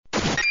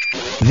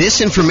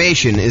This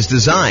information is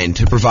designed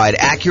to provide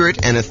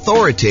accurate and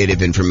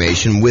authoritative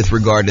information with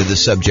regard to the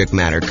subject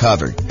matter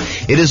covered.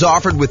 It is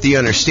offered with the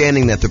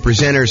understanding that the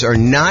presenters are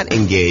not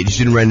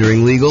engaged in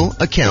rendering legal,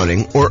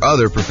 accounting, or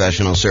other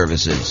professional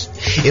services.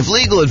 If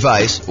legal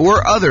advice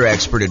or other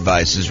expert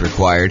advice is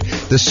required,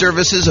 the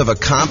services of a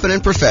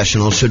competent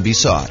professional should be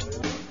sought.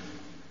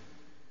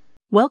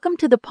 Welcome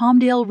to the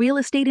Palmdale Real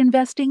Estate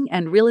Investing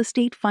and Real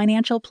Estate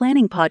Financial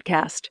Planning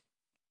Podcast.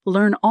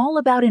 Learn all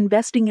about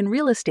investing in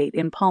real estate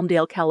in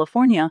Palmdale,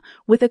 California,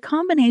 with a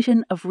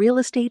combination of real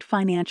estate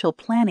financial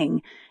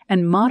planning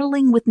and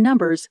modeling with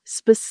numbers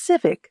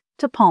specific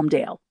to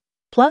Palmdale,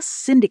 plus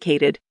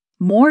syndicated,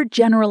 more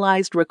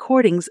generalized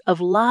recordings of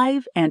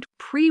live and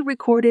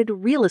pre-recorded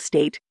real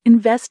estate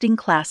investing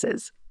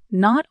classes,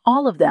 not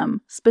all of them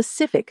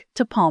specific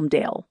to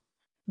Palmdale.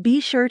 Be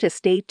sure to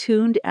stay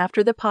tuned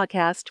after the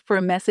podcast for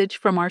a message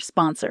from our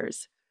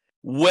sponsors.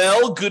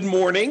 Well, good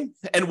morning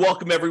and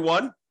welcome,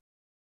 everyone.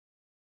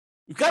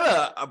 We've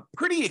got a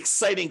pretty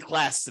exciting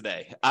class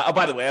today.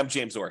 By the way, I'm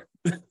James Orr.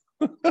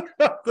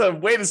 The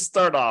way to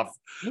start off.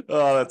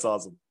 Oh, that's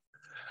awesome.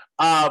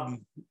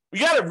 We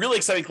got a really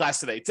exciting class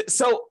today.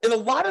 So in a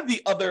lot of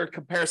the other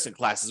comparison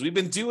classes, we've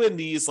been doing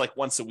these like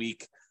once a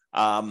week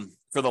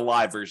for the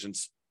live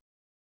versions.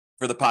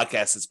 For the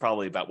podcast, it's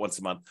probably about once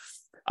a month.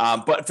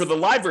 But for the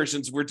live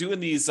versions, we're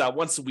doing these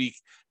once a week.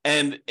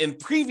 And in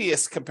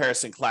previous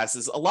comparison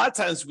classes, a lot of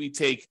times we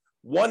take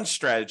one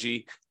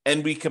strategy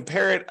and we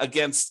compare it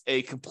against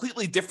a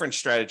completely different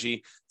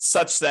strategy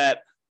such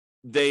that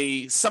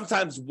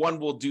sometimes one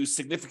will do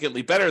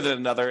significantly better than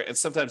another, and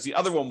sometimes the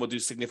other one will do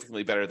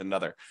significantly better than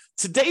another.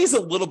 Today is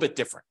a little bit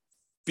different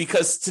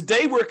because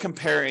today we're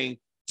comparing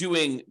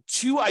doing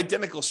two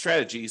identical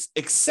strategies,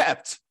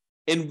 except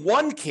in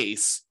one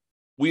case,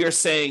 we are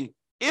saying,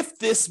 if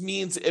this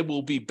means it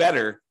will be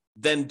better,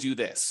 then do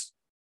this.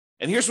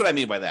 And here's what I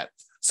mean by that.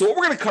 So what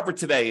we're going to cover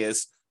today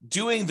is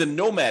doing the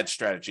nomad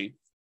strategy,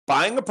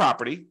 buying a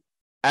property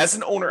as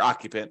an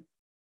owner-occupant,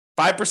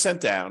 5%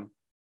 down,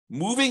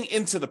 moving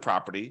into the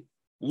property,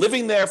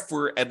 living there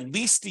for at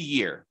least a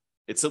year.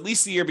 It's at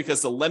least a year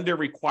because the lender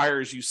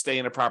requires you stay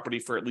in a property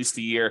for at least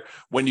a year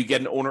when you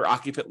get an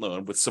owner-occupant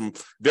loan, with some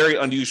very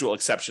unusual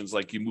exceptions,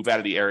 like you move out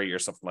of the area or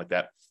something like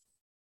that.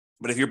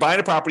 But if you're buying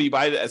a property, you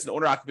buy it as an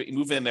owner-occupant, you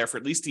move in there for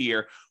at least a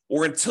year,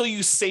 or until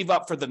you save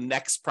up for the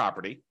next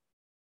property.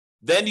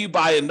 Then you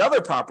buy another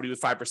property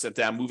with 5%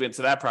 down, move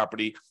into that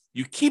property.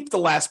 You keep the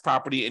last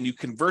property and you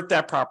convert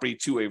that property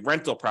to a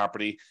rental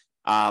property.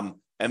 And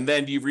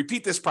then you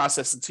repeat this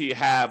process until you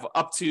have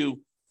up to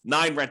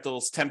 9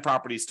 rentals, 10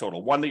 properties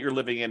total, one that you're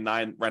living in,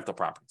 9 rental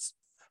properties.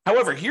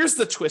 However, here's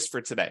the twist for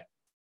today.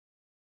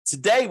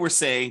 Today, we're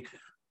saying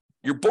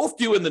you're both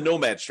doing the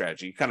nomad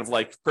strategy, kind of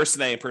like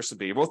person A and person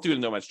B. You're both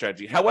doing the nomad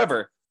strategy.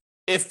 However,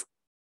 if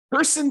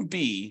person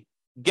B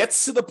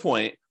gets to the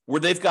point where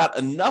they've got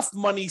enough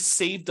money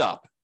saved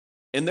up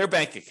in their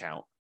bank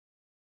account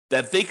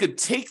that they could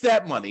take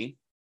that money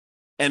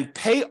and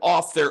pay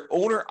off their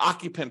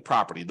owner-occupant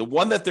property, the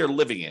one that they're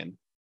living in,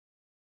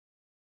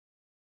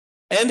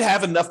 and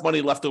have enough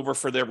money left over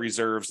for their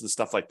reserves and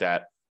stuff like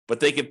that, but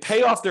they can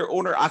pay off their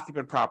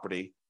owner-occupant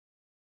property,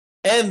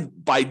 and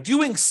by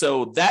doing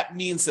so, that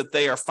means that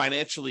they are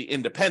financially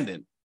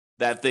independent,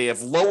 that they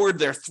have lowered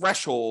their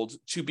threshold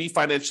to be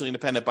financially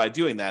independent by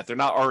doing that. They're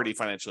not already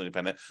financially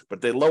independent,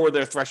 but they lower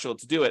their threshold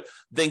to do it.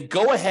 Then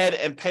go ahead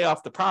and pay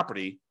off the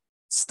property,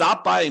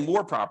 stop buying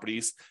more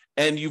properties,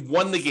 and you've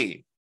won the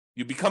game.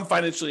 You become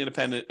financially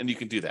independent and you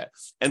can do that.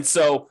 And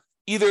so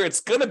either it's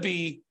going to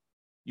be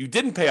you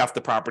didn't pay off the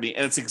property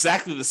and it's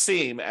exactly the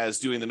same as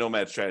doing the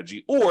nomad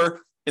strategy,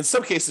 or in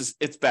some cases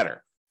it's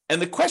better.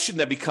 And the question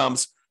that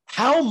becomes,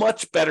 how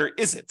much better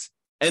is it?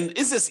 And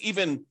is this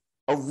even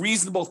a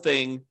reasonable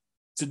thing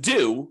to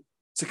do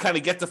to kind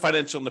of get to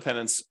financial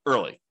independence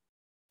early?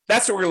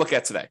 That's what we're going to look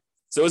at today.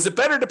 So is it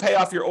better to pay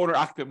off your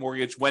owner-occupant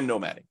mortgage when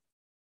nomading?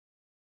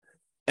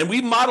 And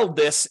we modeled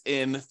this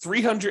in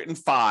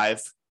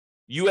 305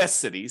 U.S.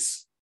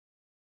 cities,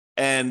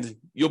 and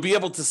you'll be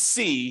able to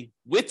see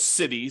which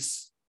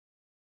cities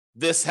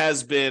this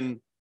has been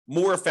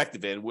more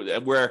effective in,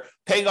 where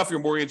paying off your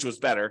mortgage was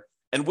better,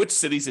 and which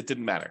cities it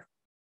didn't matter.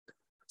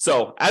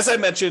 So as I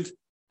mentioned,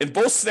 in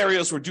both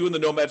scenarios, we're doing the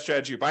nomad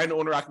strategy. You're buying an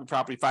owner-occupant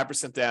property,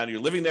 5% down. You're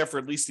living there for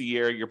at least a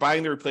year. You're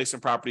buying the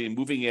replacement property and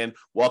moving in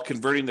while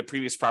converting the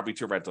previous property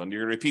to a rental. And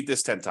you're going to repeat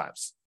this 10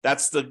 times.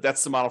 That's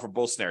the model for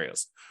both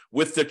scenarios.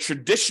 With the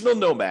traditional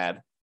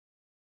nomad,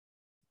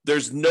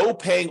 there's no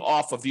paying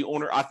off of the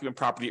owner-occupant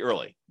property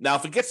early. Now,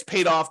 if it gets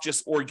paid off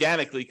just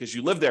organically because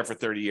you live there for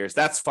 30 years,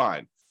 that's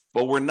fine.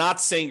 But we're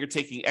not saying you're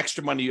taking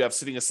extra money you have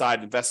sitting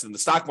aside, invested in the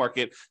stock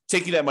market,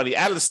 taking that money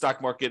out of the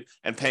stock market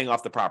and paying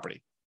off the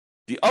property.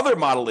 The other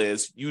model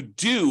is you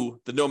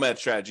do the nomad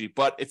strategy,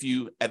 but if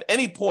you, at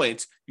any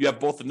point, you have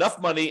both enough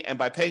money and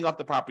by paying off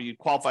the property, you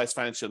qualify as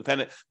financially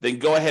independent, then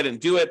go ahead and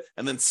do it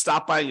and then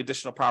stop buying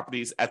additional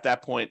properties at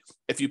that point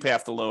if you pay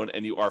off the loan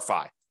and you are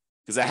fine.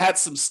 Because I had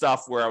some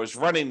stuff where I was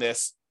running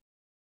this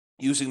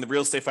using the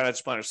real estate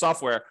financial planner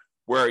software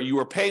where you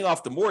were paying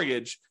off the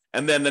mortgage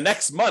And then the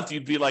next month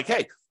you'd be like,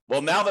 hey,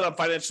 well, now that I'm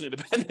financially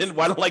independent,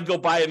 why don't I go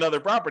buy another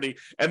property?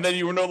 And then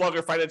you were no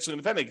longer financially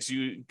independent because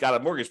you got a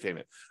mortgage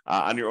payment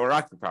on your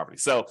owner-occupant property.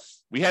 So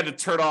we had to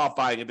turn off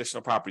buying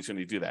additional properties when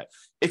you do that.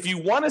 If you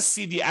want to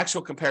see the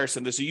actual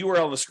comparison, there's a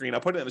URL on the screen.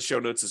 I'll put it in the show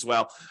notes as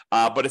well.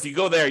 But if you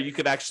go there, you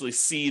could actually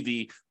see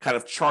the kind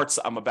of charts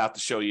I'm about to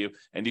show you,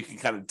 and you can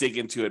kind of dig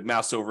into it,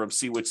 mouse over them,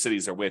 see which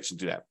cities are which, and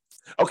do that.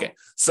 Okay,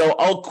 so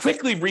I'll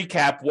quickly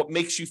recap what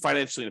makes you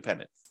financially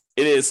independent.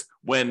 It is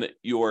when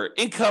your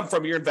income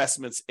from your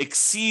investments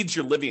exceeds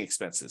your living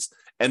expenses.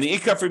 And the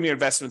income from your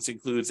investments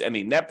includes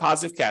any net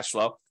positive cash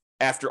flow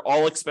after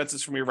all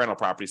expenses from your rental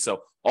property.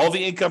 So all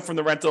the income from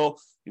the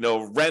rental,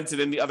 rent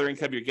and any other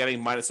income you're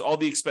getting minus all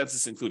the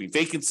expenses, including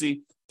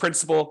vacancy,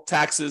 principal,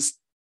 taxes,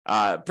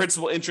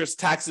 principal, interest,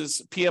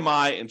 taxes,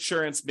 PMI,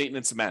 insurance,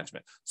 maintenance, and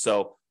management.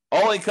 So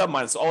all income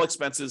minus all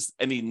expenses,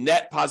 any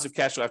net positive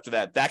cash flow after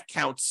that, that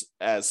counts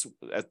as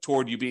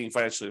toward you being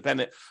financially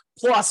independent,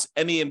 plus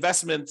any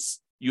investments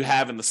you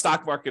have in the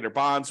stock market or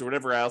bonds or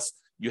whatever else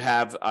you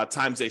have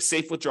times a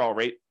safe withdrawal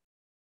rate.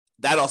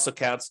 That also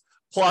counts.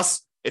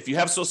 Plus, if you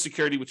have Social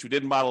Security, which we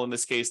didn't model in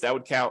this case, that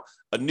would count.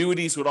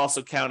 Annuities would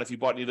also count if you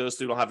bought any of those.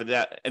 We don't have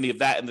any of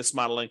that in this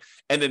modeling,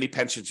 and any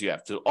pensions you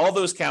have. So all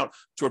those count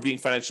toward being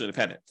financially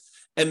independent.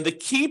 And the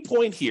key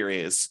point here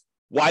is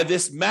why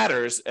this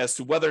matters as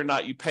to whether or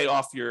not you pay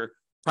off your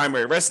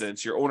primary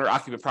residence, your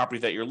owner-occupant property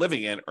that you're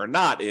living in or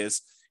not,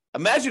 is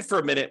imagine for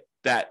a minute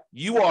that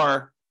you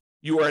are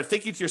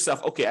thinking to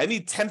yourself, okay, I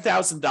need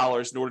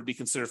 $10,000 in order to be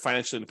considered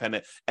financially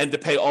independent and to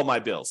pay all my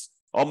bills.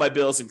 All my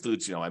bills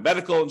includes, my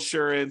medical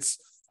insurance,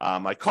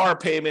 my car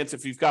payments,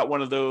 if you've got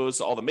one of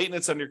those, all the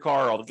maintenance on your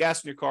car, all the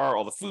gas in your car,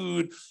 all the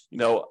food,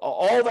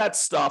 all that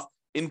stuff,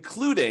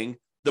 including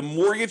the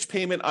mortgage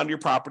payment on your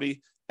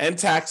property, and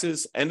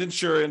taxes and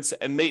insurance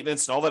and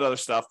maintenance and all that other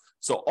stuff.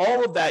 So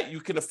all of that you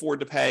can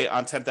afford to pay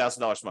on $10,000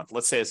 a month,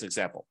 let's say as an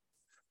example.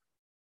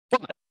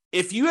 But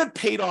if you had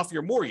paid off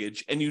your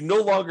mortgage and you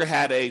no longer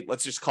had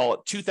let's just call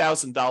it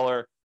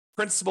 $2,000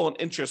 principal and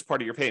interest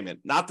part of your payment,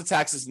 not the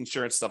taxes,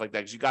 insurance, stuff like that,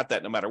 because you got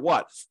that no matter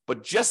what,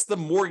 but just the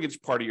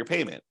mortgage part of your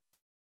payment,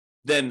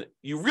 then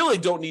you really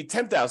don't need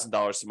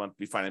 $10,000 a month to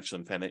be financially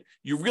independent.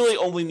 You really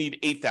only need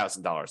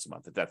 $8,000 a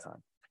month at that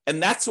time.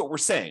 And that's what we're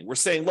saying. We're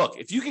saying, look,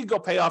 if you can go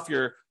pay off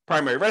your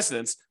primary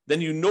residence, then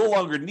you no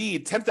longer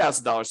need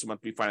 $10,000 a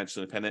month to be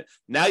financially independent.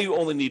 Now you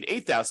only need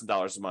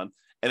 $8,000 a month.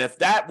 And if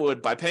that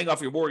would, by paying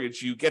off your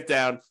mortgage, you get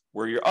down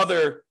where your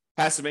other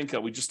passive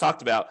income we just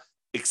talked about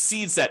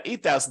exceeds that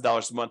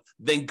 $8,000 a month,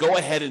 then go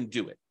ahead and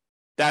do it.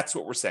 That's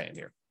what we're saying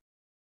here.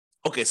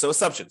 Okay, so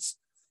assumptions.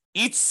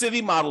 Each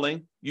city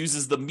modeling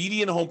uses the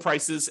median home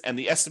prices and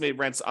the estimated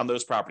rents on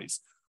those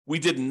properties. We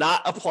did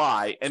not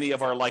apply any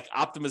of our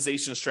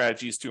optimization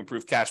strategies to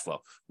improve cash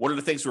flow. One of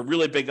the things we're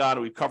really big on,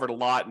 and we've covered a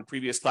lot in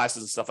previous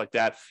classes and stuff like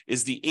that,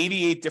 is the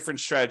 88 different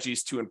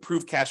strategies to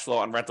improve cash flow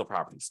on rental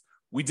properties.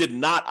 We did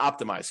not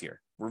optimize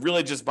here. We're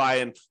really just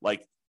buying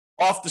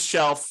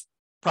off-the-shelf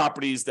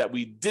properties that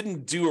we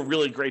didn't do a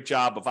really great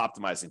job of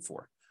optimizing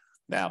for.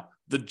 Now,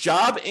 the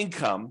job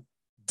income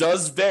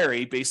does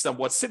vary based on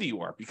what city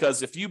you are,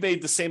 because if you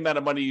made the same amount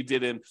of money you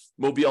did in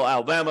Mobile,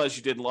 Alabama as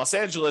you did in Los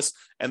Angeles,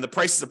 and the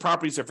prices of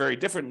properties are very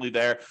differently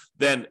there,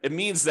 then it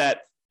means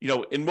that,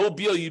 in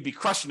Mobile, you'd be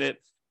crushing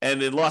it,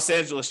 and in Los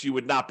Angeles, you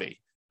would not be.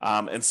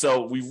 And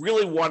so we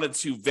really wanted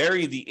to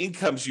vary the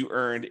incomes you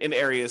earned in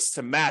areas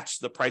to match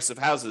the price of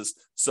houses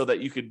so that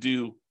you could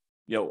do,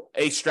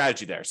 a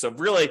strategy there. So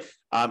really,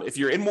 if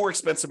you're in more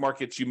expensive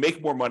markets, you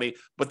make more money,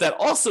 but that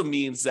also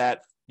means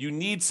that you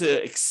need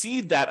to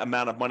exceed that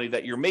amount of money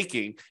that you're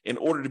making in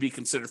order to be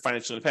considered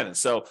financially independent.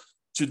 So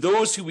to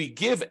those who we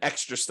give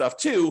extra stuff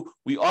to,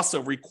 we also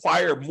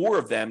require more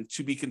of them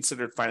to be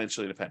considered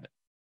financially independent.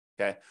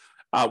 Okay.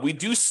 We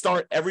do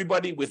start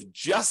everybody with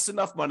just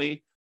enough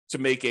money to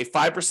make a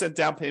 5%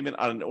 down payment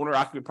on an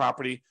owner-occupant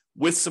property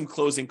with some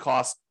closing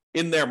costs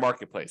in their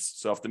marketplace.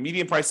 So if the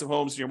median price of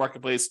homes in your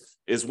marketplace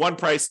is one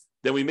price,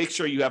 then we make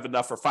sure you have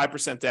enough for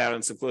 5% down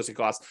and some closing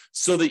costs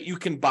so that you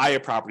can buy a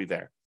property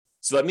there.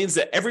 So that means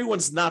that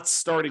everyone's not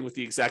starting with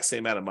the exact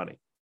same amount of money.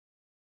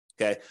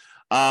 Okay.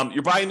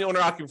 You're buying the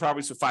owner-occupant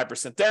properties with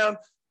 5% down.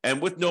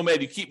 And with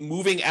Nomad, you keep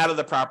moving out of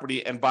the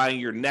property and buying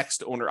your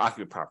next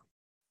owner-occupant property.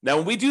 Now,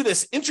 when we do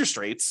this,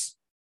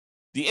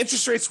 the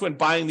interest rates when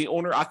buying the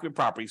owner-occupant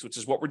properties, which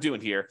is what we're doing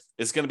here,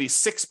 is going to be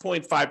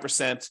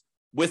 6.5%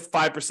 with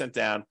 5%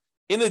 down.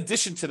 In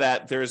addition to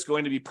that, there is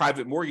going to be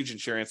private mortgage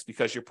insurance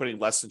because you're putting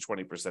less than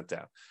 20%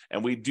 down.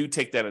 And we do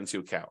take that into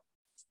account.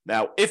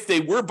 Now, if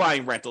they were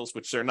buying rentals,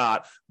 which they're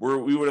not,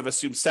 we would have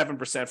assumed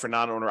 7% for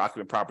non-owner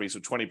occupant properties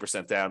with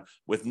 20% down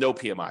with no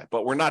PMI.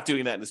 But we're not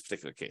doing that in this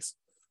particular case.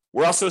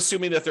 We're also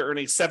assuming that they're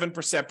earning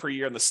 7% per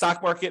year in the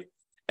stock market.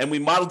 And we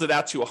modeled it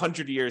out to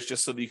 100 years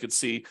just so that you could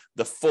see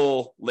the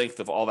full length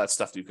of all that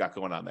stuff that you've got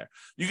going on there.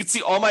 You can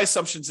see all my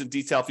assumptions in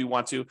detail if you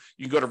want to.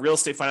 You can go to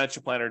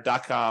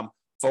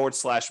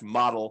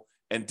realestatefinancialplanner.com/model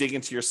and dig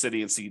into your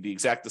city and see the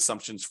exact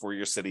assumptions for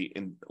your city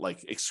in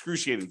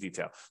excruciating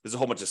detail. There's a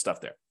whole bunch of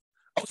stuff there.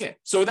 Okay,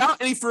 so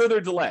without any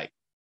further delay,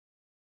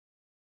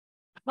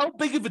 how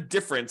big of a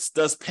difference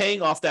does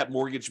paying off that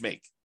mortgage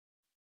make?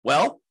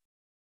 Well,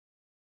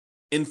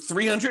 in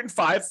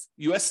 305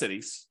 US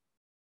cities,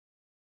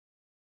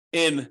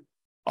 in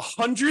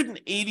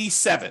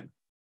 187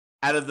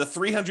 out of the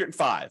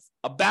 305,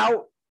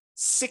 about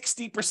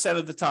 60%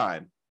 of the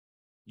time,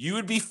 you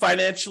would be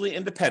financially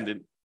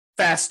independent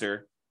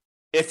faster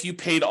if you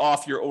paid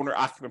off your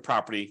owner-occupant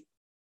property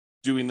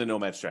doing the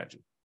nomad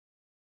strategy.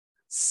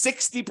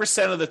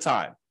 60% of the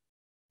time,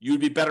 you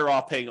would be better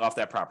off paying off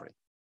that property.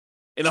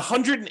 In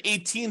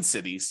 118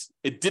 cities,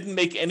 it didn't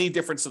make any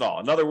difference at all.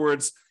 In other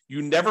words,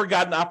 you never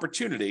got an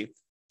opportunity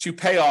to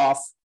pay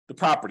off the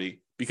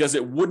property because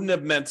it wouldn't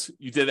have meant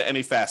you did it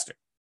any faster.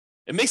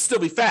 It may still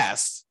be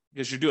fast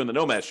because you're doing the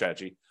nomad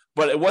strategy,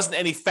 but it wasn't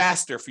any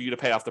faster for you to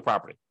pay off the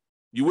property.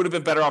 You would have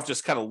been better off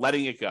just kind of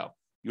letting it go.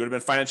 You would have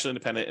been financially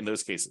independent in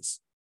those cases,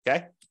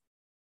 okay?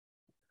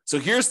 So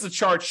here's the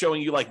chart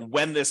showing you like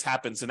when this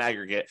happens in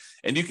aggregate.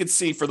 And you can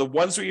see for the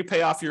ones where you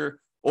pay off your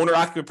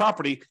owner-occupant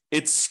property,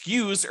 it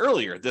skews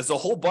earlier. There's a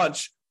whole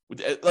bunch.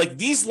 Like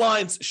these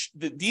lines,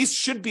 these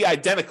should be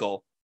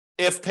identical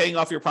if paying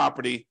off your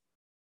property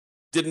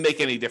didn't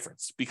make any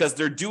difference because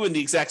they're doing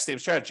the exact same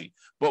strategy.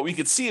 But we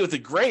could see with the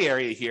gray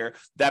area here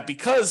that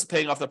because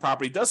paying off the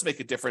property does make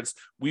a difference,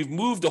 we've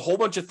moved a whole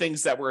bunch of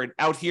things that were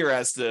out here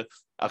as to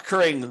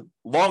occurring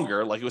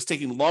longer, like it was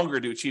taking longer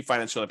to achieve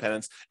financial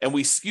independence, and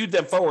we skewed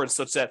them forward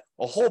such that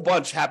a whole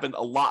bunch happened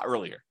a lot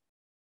earlier,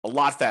 a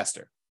lot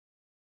faster.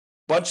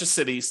 Bunch of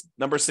cities,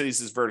 number of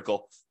cities is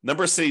vertical,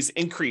 number of cities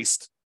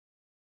increased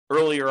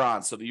earlier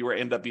on so that you were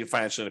end up being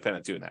financially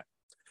independent doing that.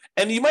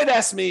 And you might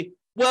ask me,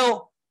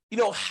 well, you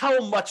know,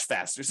 how much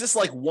faster? Is this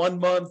like 1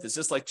 month? Is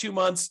this like 2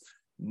 months?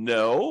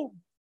 No.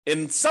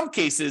 In some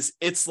cases,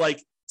 it's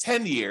like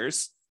 10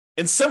 years.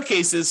 In some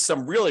cases,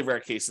 some really rare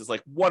cases,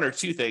 like 1 or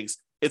 2 things,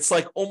 it's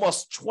like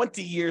almost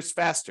 20 years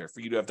faster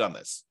for you to have done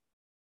this,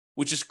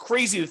 which is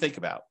crazy to think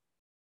about.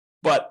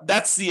 But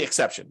that's the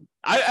exception.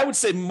 I would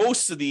say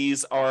most of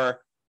these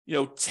are,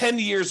 10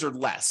 years or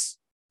less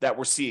that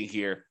we're seeing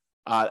here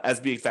as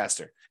being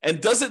faster. And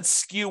does it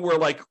skew where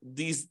like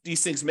these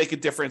things make a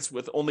difference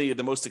with only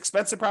the most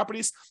expensive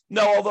properties?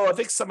 No, although I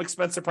think some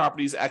expensive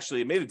properties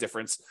actually made a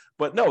difference.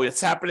 But no,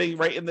 it's happening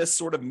right in this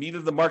sort of meat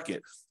of the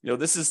market.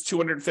 This is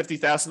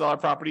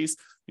 $250,000 properties.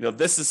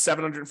 This is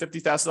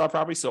 $750,000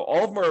 properties. So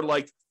all of them are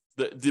like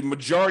the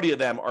majority of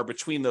them are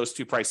between those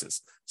two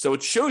prices. So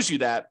it shows you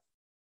that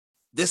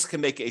this can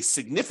make a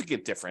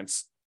significant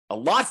difference a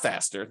lot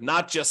faster,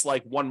 not just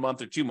like 1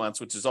 month or 2 months,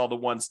 which is all the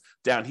ones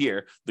down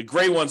here. The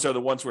gray ones are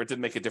the ones where it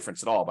didn't make a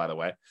difference at all, by the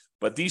way.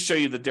 But these show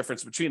you the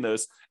difference between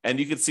those.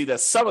 And you can see that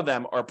some of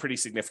them are pretty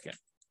significant.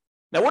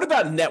 Now, what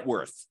about net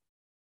worth?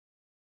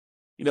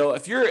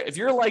 If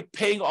you're like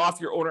paying off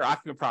your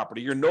owner-occupant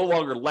property, you're no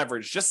longer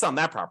leveraged just on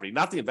that property,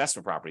 not the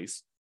investment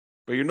properties,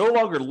 but you're no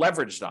longer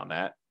leveraged on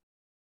that.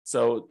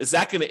 So is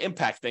that going to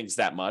impact things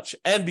that much?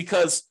 And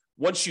because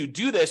once you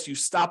do this, you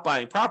stop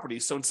buying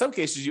properties. So in some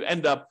cases, you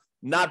end up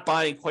not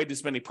buying quite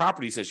as many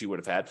properties as you would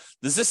have had.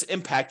 Does this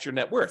impact your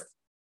net worth?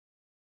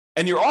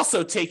 And you're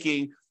also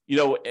taking,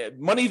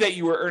 money that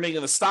you were earning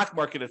in the stock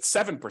market at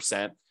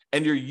 7%,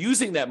 and you're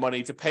using that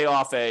money to pay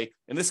off in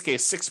this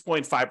case,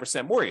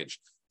 6.5% mortgage.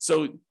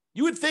 So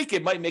you would think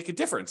it might make a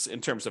difference in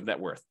terms of net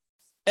worth.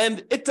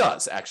 And it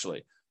does,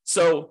 actually.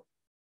 So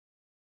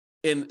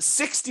in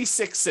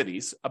 66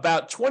 cities,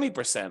 about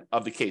 20%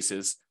 of the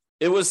cases,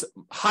 it was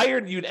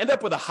higher. You'd end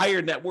up with a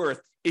higher net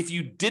worth if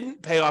you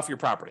didn't pay off your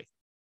property.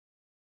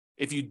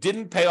 If you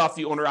didn't pay off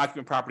the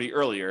owner-occupant property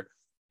earlier,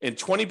 in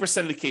 20%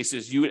 of the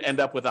cases, you would end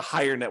up with a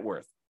higher net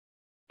worth.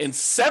 In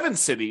 7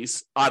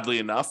 cities, oddly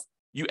enough,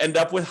 you end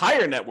up with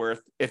higher net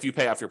worth if you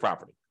pay off your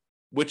property,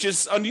 which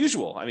is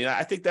unusual. I mean,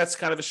 I think that's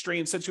kind of a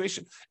strange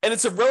situation. And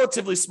it's a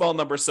relatively small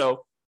number,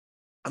 so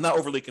I'm not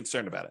overly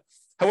concerned about it.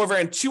 However,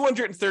 in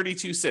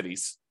 232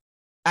 cities,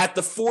 at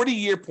the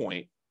 40-year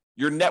point,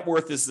 your net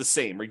worth is the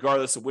same,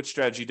 regardless of which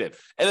strategy you did.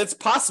 And it's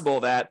possible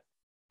that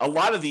a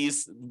lot of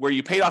these where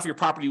you paid off your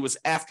property was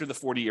after the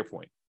 40-year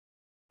point,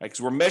 right? Because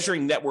we're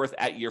measuring net worth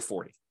at year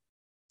 40.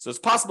 So it's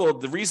possible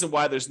the reason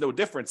why there's no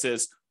difference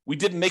is we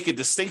didn't make a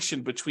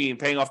distinction between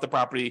paying off the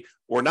property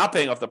or not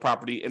paying off the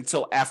property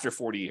until after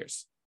 40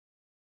 years.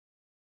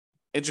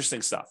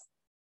 Interesting stuff.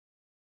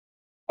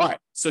 All right,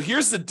 so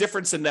here's the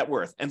difference in net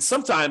worth. And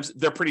sometimes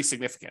they're pretty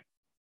significant.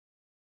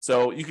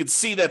 So you can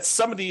see that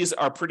some of these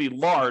are pretty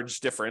large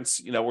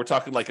difference. We're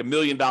talking like $1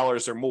 million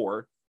or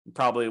more.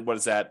 Probably, what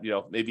is that?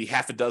 Maybe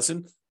half a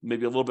dozen,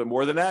 maybe a little bit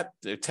more than that,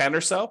 10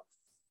 or so.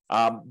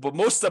 But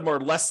most of them are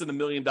less than $1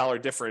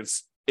 million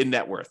difference in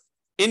net worth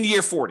in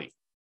year 40,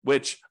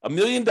 which $1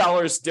 million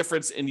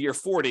difference in year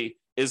 40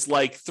 is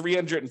like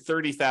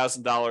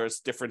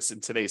 $330,000 difference in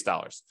today's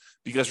dollars.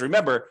 Because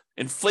remember,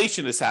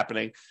 inflation is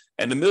happening,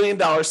 and $1 million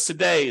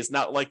today is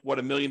not like what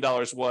 $1 million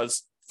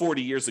was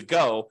 40 years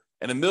ago,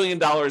 and $1 million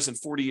in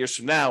 40 years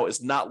from now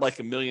is not like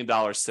 $1 million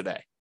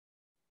today.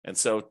 And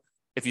so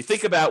if you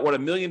think about what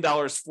 $1 million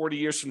 40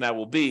 years from now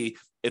will be,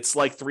 it's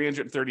like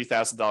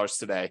 $330,000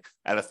 today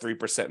at a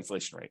 3%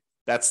 inflation rate.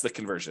 That's the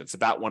conversion. It's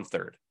about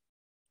 1/3.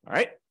 All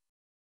right.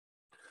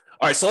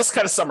 All right, so let's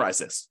kind of summarize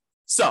this.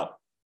 So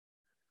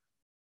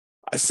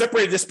I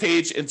separated this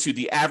page into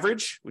the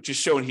average, which is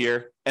shown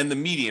here, and the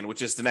median,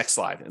 which is the next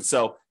slide. And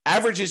so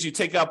average is you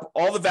take up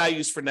all the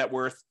values for net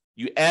worth,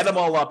 you add them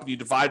all up, and you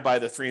divide by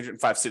the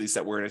 305 cities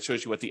that we're in. It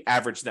shows you what the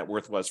average net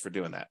worth was for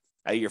doing that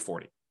at year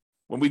 40.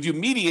 When we do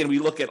median, we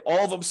look at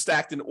all of them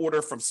stacked in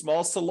order from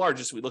smallest to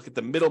largest. We look at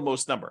the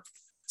middlemost number.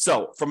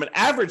 So from an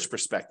average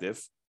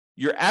perspective,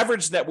 your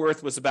average net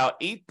worth was about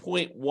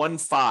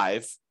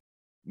 $8.15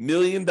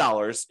 million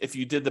if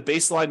you did the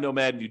baseline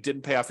nomad and you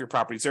didn't pay off your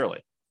properties early.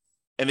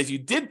 And if you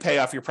did pay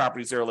off your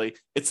properties early,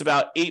 it's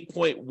about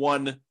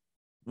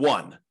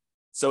 8.11.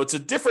 So it's a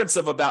difference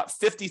of about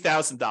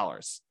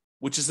 $50,000,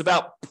 which is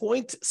about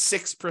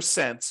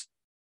 0.6%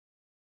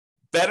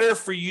 better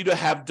for you to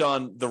have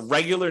done the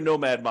regular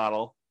nomad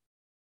model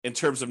in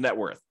terms of net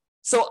worth.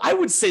 So I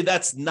would say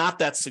that's not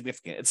that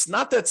significant. It's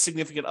not that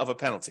significant of a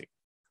penalty.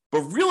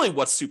 But really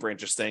what's super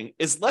interesting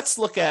is let's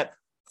look at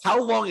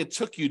how long it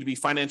took you to be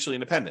financially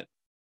independent.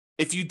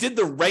 If you did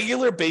the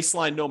regular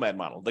baseline nomad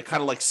model, the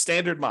kind of like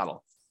standard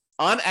model,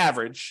 on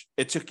average,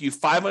 it took you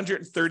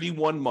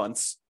 531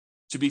 months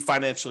to be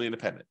financially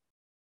independent.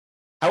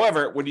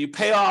 However, when you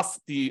pay off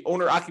the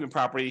owner-occupant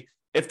property,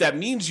 if that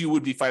means you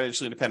would be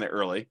financially independent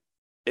early,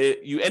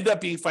 you end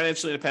up being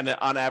financially independent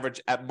on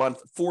average at month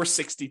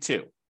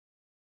 462.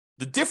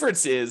 The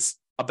difference is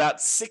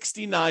about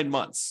 69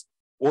 months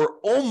or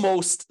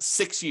almost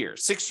 6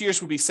 years. 6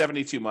 years would be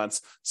 72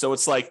 months. So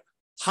it's like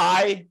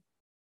high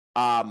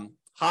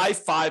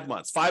 5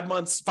 months,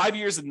 5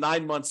 years and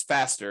 9 months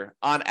faster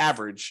on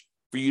average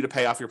for you to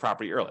pay off your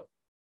property early.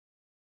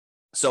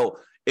 So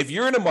if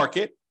you're in a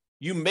market,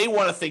 you may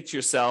want to think to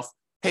yourself,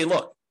 hey,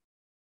 look,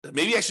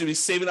 maybe I should be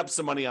saving up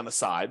some money on the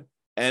side.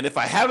 And if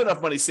I have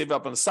enough money saved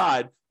up on the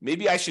side,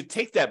 maybe I should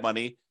take that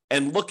money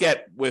and look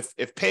at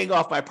if paying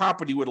off my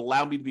property would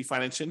allow me to be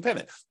financially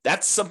independent.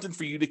 That's something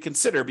for you to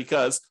consider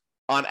because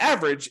on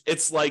average,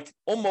 it's like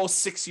almost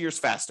 6 years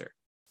faster.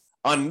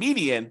 On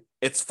median,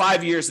 it's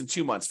 5 years and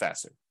 2 months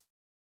faster.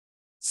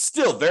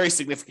 Still very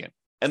significant.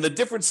 And the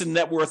difference in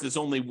net worth is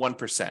only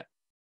 1%.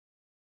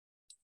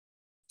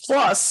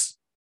 Plus,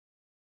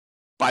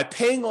 by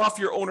paying off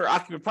your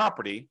owner-occupant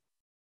property,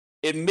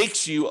 it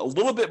makes you a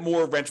little bit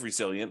more rent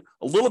resilient,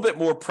 a little bit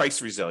more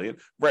price resilient.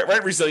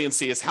 Rent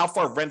resiliency is how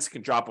far rents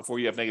can drop before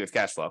you have negative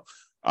cash flow.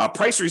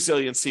 Price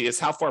resiliency is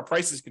how far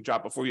prices can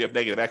drop before you have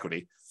negative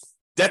equity.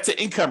 Debt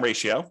to income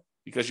ratio,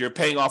 because you're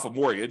paying off a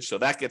mortgage, so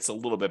that gets a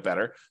little bit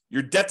better.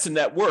 Your debt to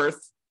net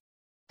worth,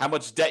 how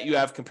much debt you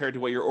have compared to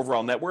what your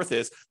overall net worth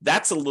is,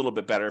 that's a little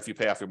bit better if you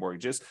pay off your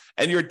mortgages.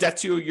 And your debt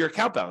to your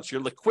account balance,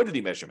 your liquidity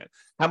measurement,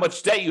 how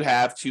much debt you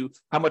have to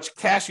how much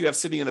cash you have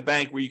sitting in the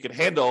bank where you can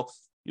handle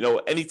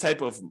any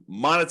type of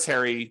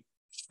monetary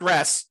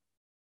stress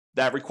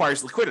that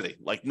requires liquidity,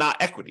 like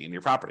not equity in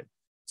your property.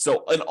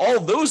 So in all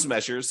those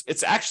measures,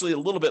 it's actually a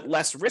little bit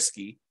less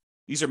risky.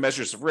 These are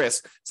measures of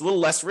risk. It's a little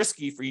less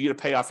risky for you to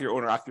pay off your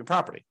owner-occupant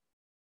property.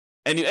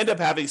 And you end up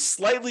having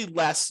slightly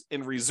less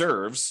in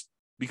reserves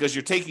because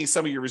you're taking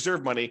some of your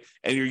reserve money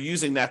and you're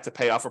using that to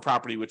pay off a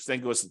property, which then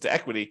goes into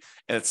equity,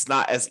 and it's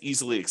not as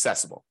easily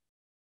accessible.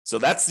 So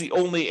that's the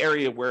only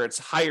area where it's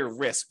higher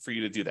risk for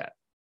you to do that.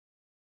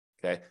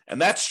 Okay, and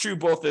that's true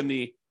both in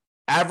the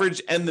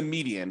average and the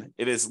median.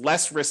 It is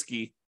less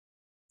risky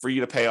for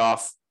you to pay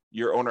off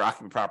your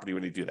owner-occupant property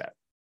when you do that.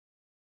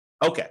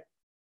 Okay,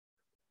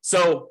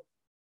 so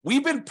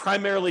we've been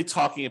primarily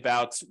talking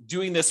about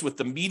doing this with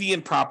the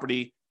median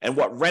property and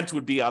what rent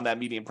would be on that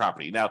median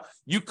property. Now,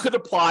 you could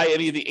apply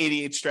any of the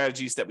 88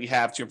 strategies that we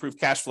have to improve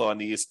cash flow on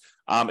these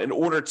in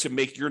order to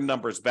make your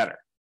numbers better.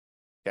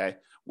 Okay,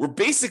 we're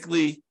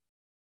basically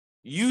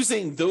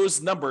using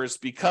those numbers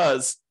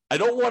because I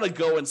don't want to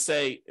go and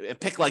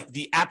pick like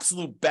the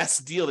absolute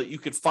best deal that you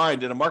could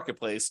find in a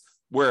marketplace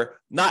where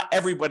not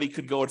everybody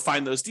could go and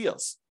find those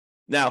deals.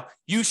 Now,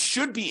 you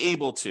should be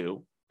able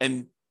to,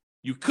 and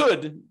you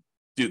could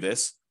do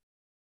this,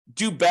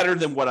 do better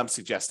than what I'm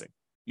suggesting.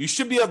 You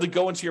should be able to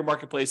go into your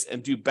marketplace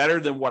and do better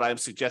than what I'm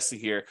suggesting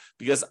here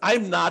because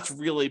I'm not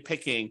really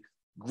picking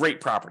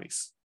great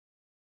properties.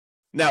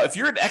 Now, if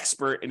you're an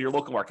expert in your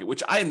local market,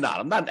 which I am not,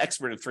 I'm not an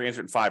expert in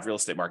 305 real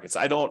estate markets.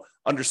 I don't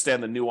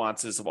understand the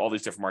nuances of all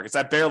these different markets.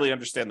 I barely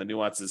understand the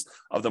nuances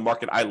of the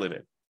market I live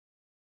in.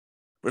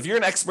 But if you're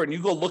an expert and you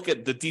go look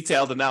at the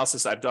detailed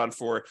analysis I've done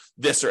for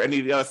this or any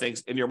of the other things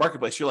in your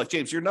marketplace, you're like,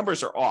 James, your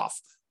numbers are off.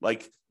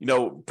 Like,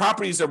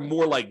 properties are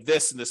more like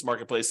this in this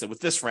marketplace and with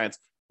this rent.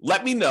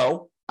 Let me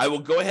know. I will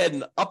go ahead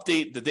and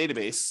update the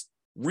database,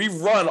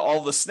 rerun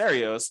all the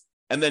scenarios,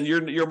 and then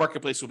your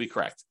marketplace will be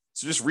correct.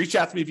 So just reach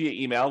out to me via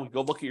email,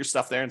 go look at your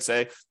stuff there and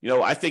say,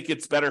 I think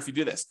it's better if you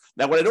do this.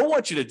 Now, what I don't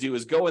want you to do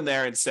is go in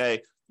there and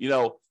say,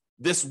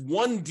 this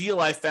one deal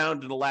I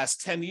found in the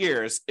last 10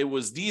 years, it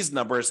was these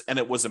numbers and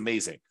it was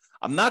amazing.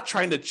 I'm not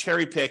trying to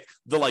cherry pick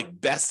the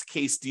best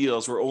case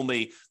deals where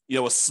only,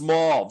 a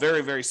small,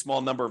 very, very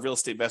small number of real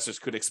estate investors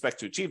could expect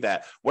to achieve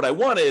that. What I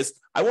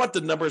want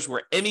the numbers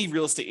where any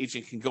real estate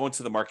agent can go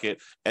into the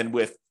market and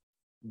with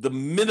the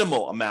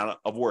minimal amount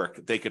of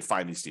work, they could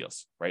find these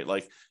deals, right?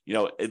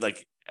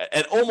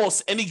 At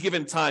almost any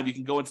given time, you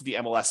can go into the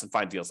MLS and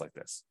find deals like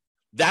this.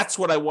 That's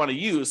what I want to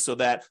use so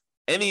that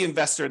any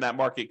investor in that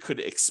market could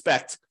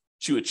expect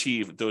to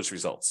achieve those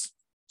results.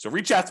 So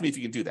reach out to me if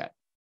you can do that.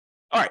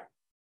 All right.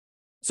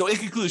 So in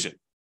conclusion,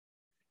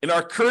 in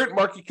our current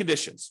market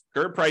conditions,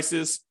 current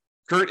prices,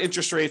 current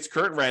interest rates,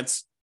 current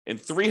rents in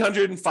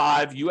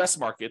 305 U.S.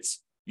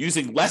 markets,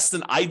 using less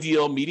than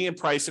ideal median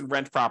price and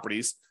rent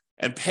properties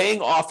and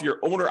paying off your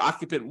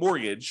owner-occupant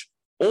mortgage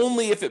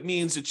only if it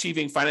means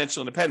achieving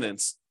financial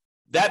independence,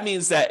 that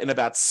means that in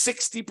about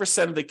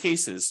 60% of the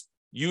cases,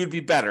 you would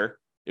be better.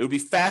 It would be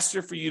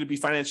faster for you to be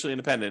financially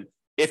independent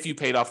if you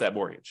paid off that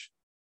mortgage.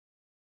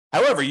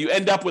 However, you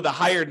end up with a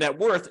higher net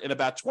worth in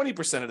about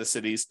 20% of the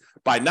cities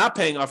by not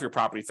paying off your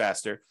property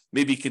faster,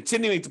 maybe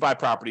continuing to buy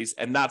properties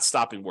and not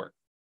stopping work.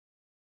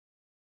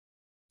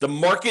 The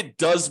market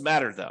does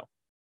matter, though.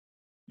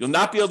 You'll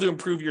not be able to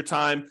improve your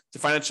time to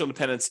financial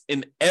independence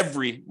in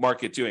every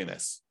market doing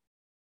this.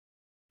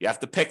 You have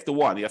to pick the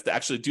one. You have to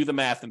actually do the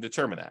math and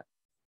determine that.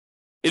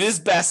 It is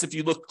best if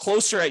you look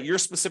closer at your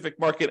specific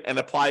market and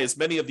apply as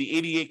many of the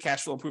 88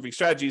 cash flow improving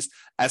strategies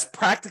as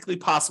practically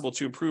possible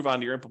to improve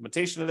on your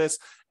implementation of this,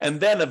 and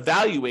then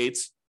evaluate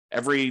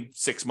every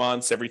 6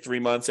 months, every 3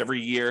 months,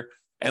 every year,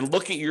 and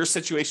look at your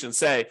situation and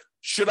say,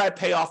 should I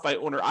pay off my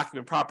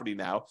owner-occupant property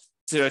now?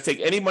 Should I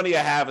take any money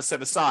I have and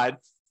set aside?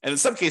 And in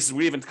some cases,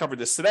 we even covered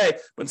this today,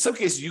 but in some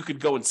cases, you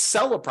could go and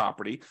sell a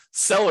property,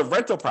 sell a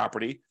rental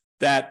property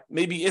that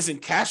maybe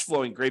isn't cash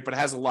flowing great, but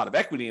has a lot of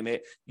equity in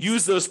it.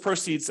 Use those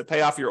proceeds to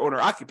pay off your owner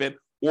occupant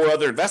or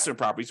other investment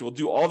properties. We'll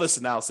do all this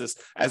analysis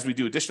as we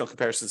do additional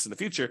comparisons in the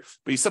future.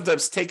 But you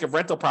sometimes take a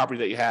rental property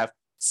that you have,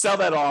 sell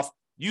that off,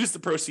 use the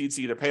proceeds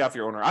to either pay off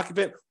your owner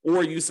occupant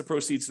or use the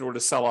proceeds in order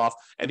to sell off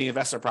any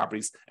investment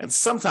properties. And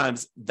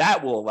sometimes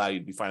that will allow you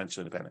to be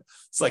financially independent.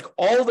 It's like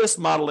all this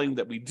modeling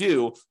that we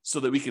do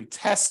so that we can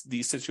test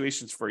these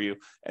situations for you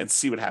and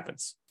see what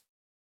happens.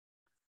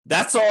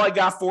 That's all I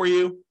got for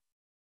you.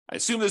 I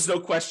assume there's no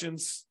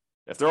questions.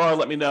 If there are,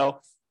 let me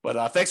know.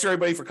 But thanks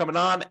everybody for coming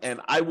on, and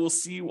I will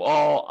see you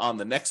all on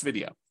the next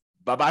video.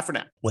 Bye-bye for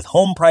now. With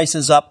home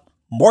prices up,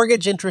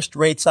 mortgage interest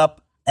rates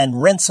up,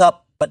 and rents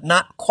up, but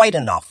not quite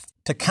enough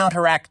to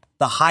counteract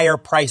the higher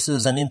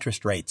prices and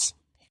interest rates.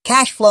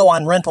 Cash flow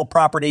on rental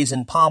properties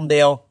in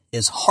Palmdale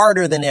is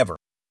harder than ever.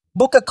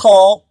 Book a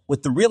call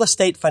with the Real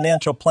Estate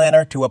Financial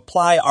Planner to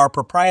apply our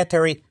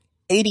proprietary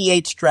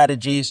 88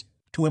 strategies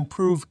to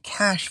improve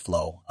cash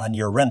flow on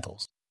your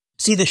rentals.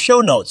 See the show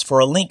notes for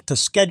a link to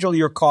schedule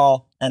your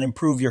call and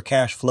improve your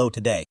cash flow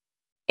today.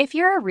 If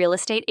you're a real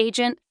estate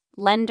agent,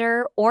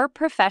 lender, or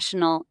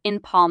professional in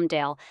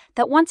Palmdale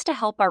that wants to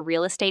help our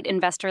real estate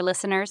investor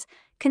listeners,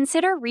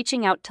 consider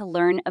reaching out to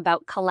learn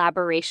about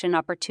collaboration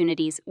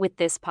opportunities with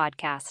this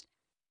podcast.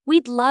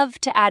 We'd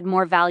love to add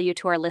more value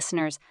to our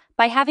listeners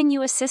by having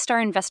you assist our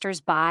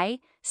investors buy,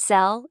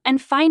 sell, and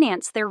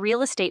finance their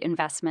real estate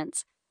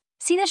investments.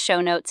 See the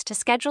show notes to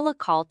schedule a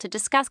call to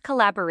discuss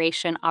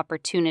collaboration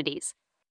opportunities.